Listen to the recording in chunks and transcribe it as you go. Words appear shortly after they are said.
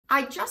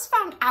I just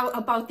found out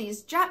about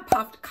these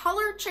Jet-Puffed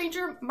Color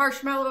Changer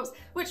Marshmallows,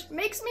 which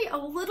makes me a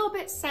little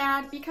bit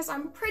sad because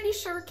I'm pretty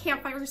sure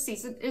campfire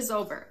season is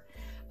over.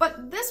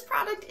 But this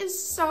product is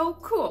so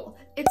cool.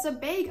 It's a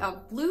bag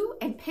of blue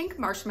and pink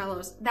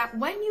marshmallows that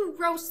when you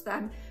roast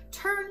them,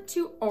 turn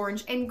to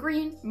orange and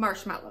green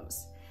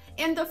marshmallows.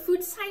 And the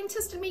food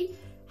scientist in me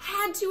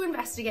had to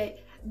investigate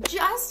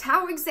just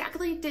how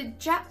exactly did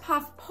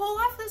Jet-Puff pull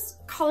off this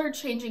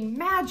color-changing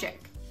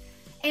magic.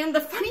 And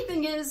the funny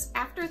thing is,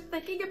 after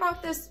thinking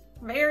about this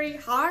very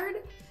hard,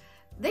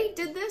 they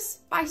did this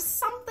by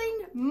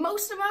something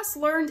most of us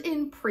learned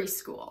in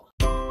preschool.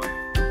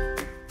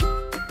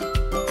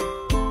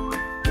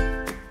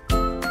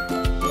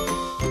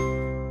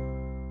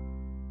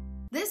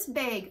 This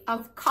bag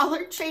of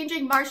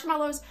color-changing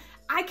marshmallows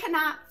I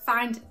cannot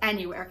find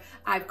anywhere.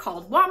 I've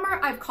called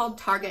Walmart, I've called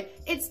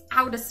Target, it's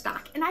out of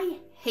stock, and I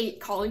hate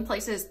calling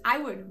places. I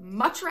would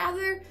much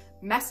rather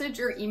message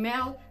or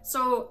email,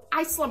 so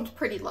I slumped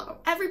pretty low.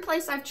 Every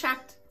place I've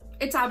checked,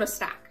 it's out of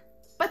stock.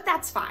 But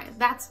that's fine.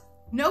 That's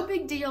no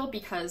big deal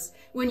because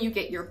when you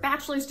get your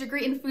bachelor's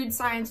degree in food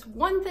science,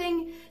 one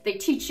thing they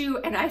teach you,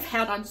 and I've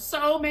had on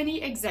so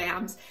many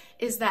exams,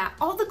 is that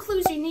all the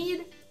clues you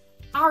need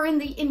are in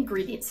the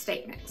ingredient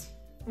statement.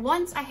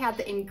 Once I had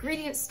the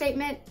ingredient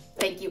statement,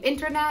 thank you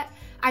internet,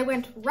 I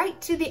went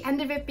right to the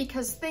end of it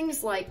because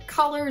things like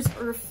colors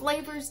or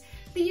flavors,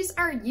 these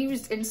are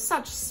used in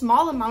such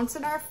small amounts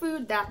in our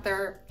food that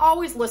they're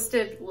always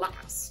listed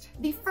last.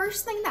 The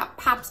first thing that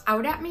pops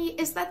out at me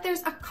is that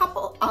there's a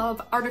couple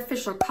of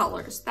artificial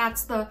colors.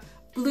 That's the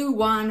blue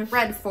 1,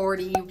 red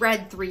 40,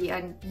 red 3,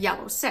 and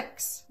yellow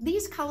 6.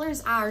 These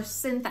colors are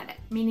synthetic,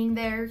 meaning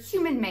they're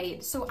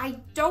human-made, so I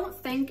don't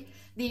think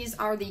these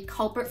are the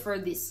culprit for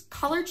this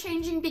color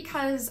changing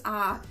because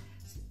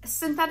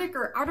synthetic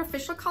or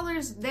artificial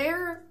colors,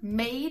 they're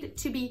made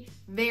to be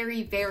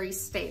very, very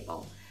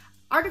stable.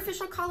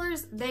 Artificial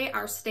colors, they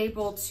are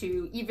stable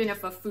to even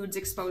if a food's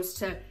exposed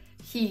to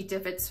heat,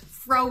 if it's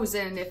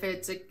frozen, if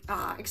it's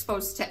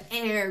exposed to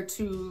air,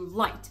 to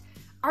light.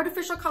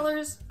 Artificial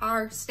colors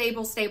are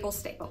stable, stable,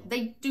 stable.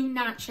 They do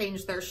not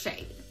change their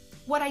shade.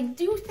 What I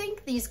do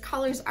think these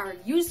colors are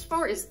used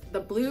for is the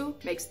blue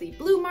makes the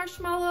blue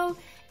marshmallow,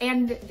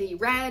 and the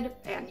red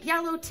and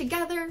yellow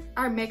together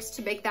are mixed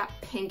to make that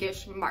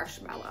pinkish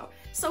marshmallow.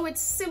 So it's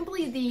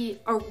simply the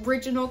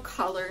original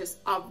colors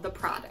of the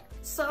product.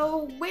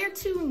 So where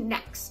to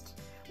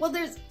next? Well,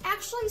 there's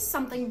actually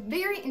something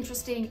very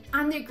interesting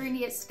on the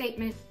ingredient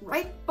statement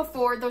right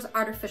before those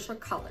artificial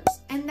colors,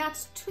 and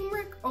that's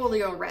turmeric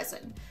oleo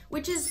resin,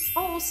 which is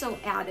also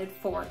added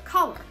for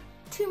color.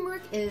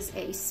 Turmeric is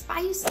a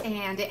spice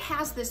and it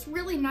has this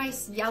really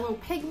nice yellow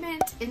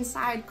pigment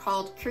inside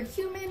called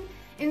curcumin,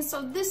 and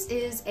so this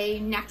is a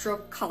natural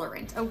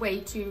colorant, a way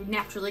to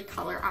naturally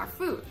color our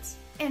foods.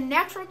 And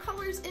natural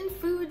colors in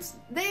foods,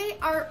 they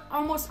are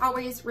almost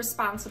always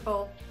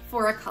responsible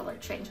for a color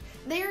change.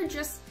 They're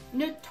just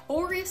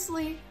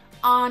notoriously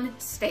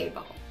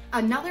unstable.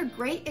 Another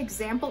great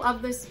example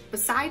of this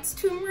besides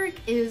turmeric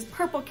is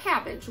purple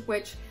cabbage,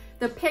 which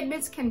the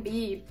pigments can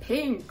be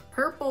pink,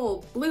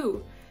 purple,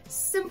 blue,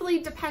 simply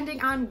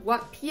depending on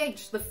what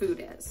pH the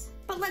food is.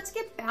 But let's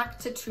get back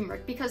to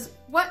turmeric, because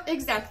what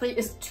exactly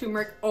is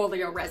turmeric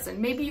oleo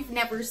resin? Maybe you've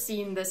never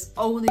seen this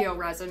oleo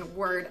resin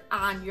word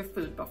on your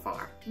food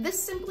before.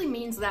 This simply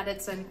means that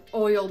it's an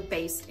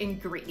oil-based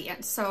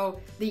ingredient.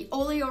 So the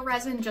oleo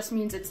resin just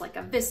means it's like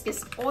a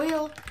viscous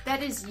oil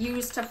that is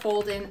used to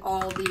hold in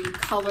all the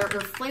color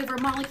or flavor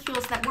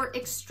molecules that were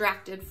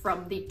extracted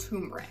from the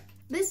turmeric.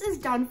 This is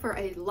done for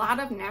a lot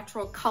of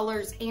natural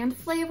colors and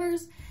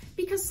flavors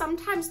because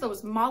sometimes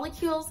those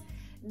molecules,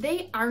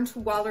 they aren't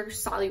water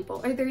soluble,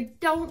 or they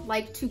don't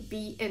like to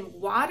be in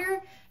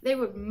water. They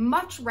would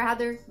much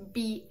rather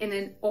be in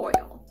an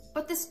oil.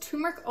 But this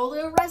turmeric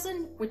oleo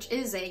resin, which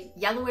is a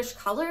yellowish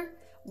color,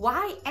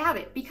 why add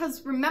it?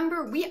 Because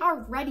remember, we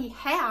already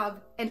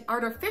have an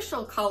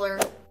artificial color,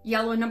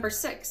 yellow number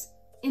 6,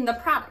 in the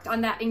product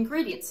on that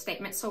ingredient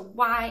statement. So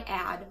why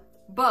add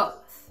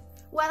both?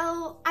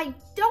 Well, I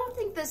don't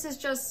think this is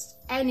just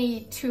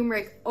any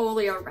turmeric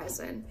oleo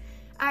resin.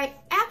 I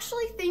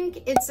actually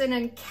think it's an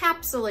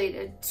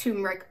encapsulated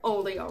turmeric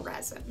oleo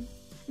resin.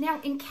 Now,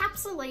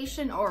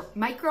 encapsulation or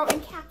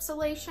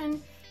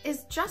microencapsulation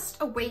is just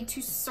a way to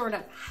sort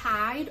of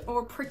hide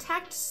or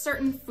protect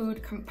certain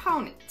food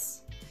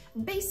components.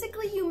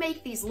 Basically, you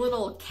make these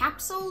little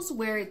capsules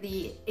where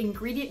the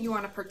ingredient you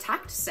want to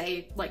protect,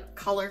 say like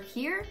color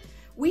here,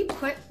 we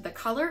put the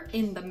color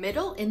in the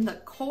middle, in the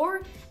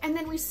core, and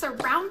then we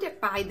surround it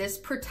by this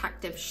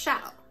protective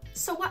shell.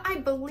 So what I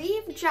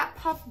believe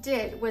Jet-Puff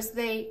did was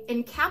they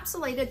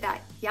encapsulated that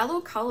yellow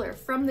color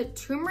from the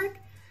turmeric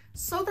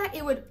so that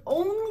it would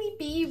only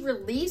be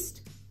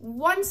released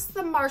once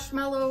the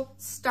marshmallow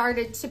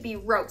started to be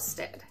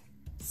roasted.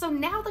 So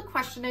now the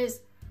question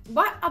is,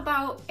 what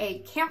about a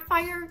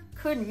campfire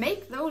could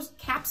make those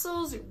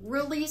capsules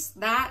release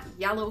that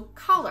yellow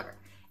color?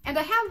 And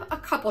I have a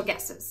couple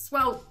guesses.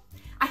 Well,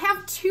 I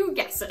have two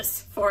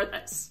guesses for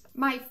this.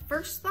 My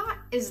first thought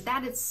is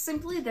that it's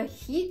simply the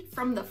heat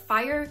from the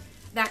fire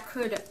that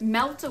could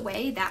melt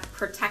away that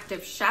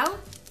protective shell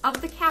of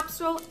the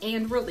capsule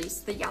and release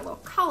the yellow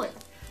color.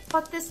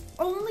 But this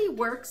only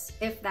works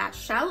if that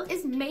shell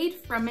is made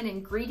from an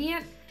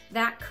ingredient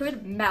that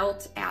could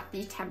melt at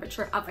the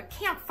temperature of a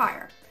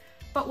campfire.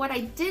 But what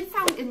I did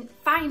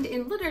find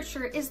in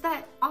literature is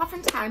that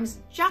oftentimes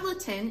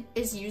gelatin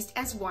is used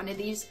as one of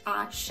these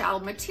shell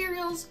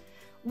materials,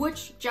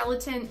 which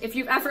gelatin, if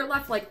you've ever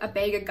left like a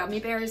bag of gummy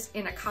bears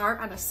in a car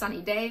on a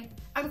sunny day,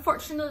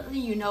 unfortunately,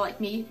 you know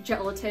like me,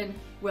 gelatin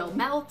will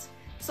melt.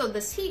 So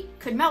this heat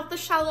could melt the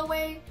shell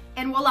away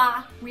and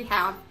voila, we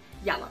have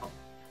yellow.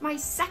 My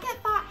second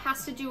thought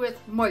has to do with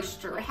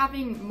moisture,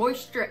 having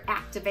moisture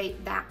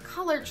activate that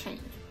color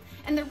change.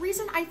 And the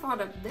reason I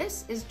thought of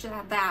this is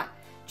that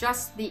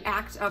just the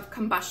act of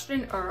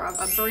combustion or of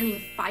a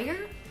burning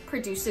fire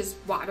produces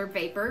water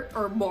vapor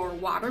or more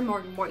water,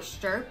 more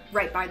moisture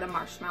right by the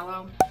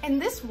marshmallow.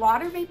 And this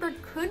water vapor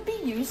could be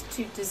used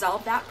to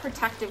dissolve that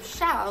protective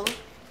shell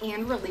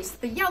and release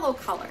the yellow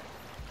color.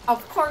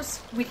 Of course,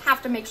 we'd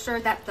have to make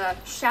sure that the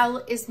shell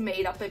is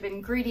made up of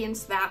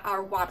ingredients that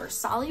are water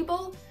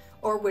soluble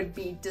or would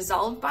be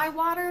dissolved by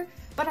water.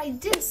 But I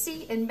did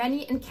see in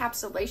many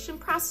encapsulation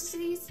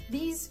processes,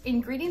 these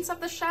ingredients of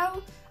the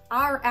shell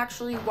are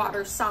actually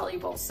water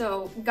soluble.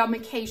 So gum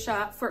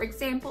acacia, for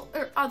example,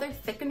 or other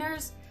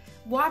thickeners,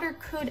 water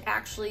could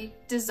actually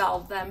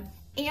dissolve them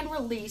and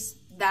release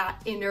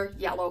that inner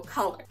yellow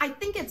color. I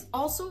think it's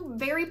also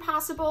very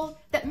possible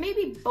that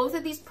maybe both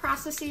of these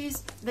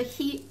processes, the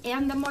heat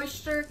and the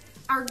moisture,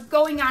 are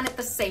going on at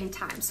the same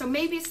time. So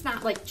maybe it's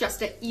not like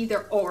just an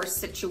either or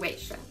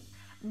situation.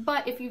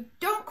 But if you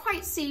don't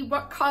quite see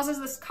what causes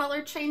this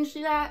color change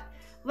yet,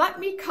 let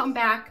me come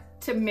back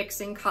to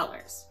mixing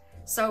colors.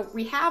 So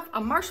we have a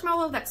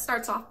marshmallow that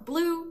starts off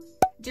blue.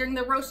 During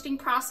the roasting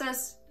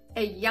process,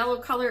 a yellow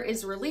color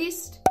is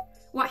released.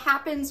 What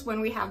happens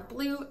when we have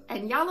blue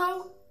and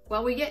yellow?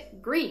 Well, we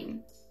get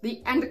green,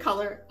 the end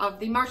color of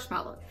the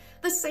marshmallow.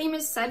 The same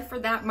is said for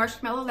that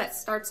marshmallow that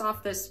starts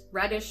off this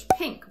reddish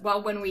pink.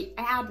 Well, when we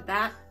add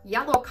that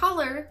yellow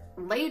color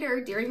later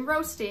during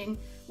roasting,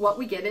 what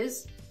we get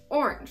is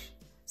orange.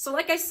 So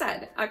like I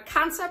said, a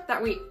concept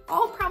that we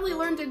all probably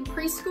learned in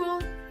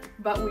preschool,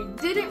 but we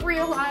didn't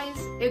realize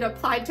it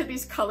applied to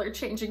these color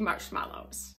changing marshmallows.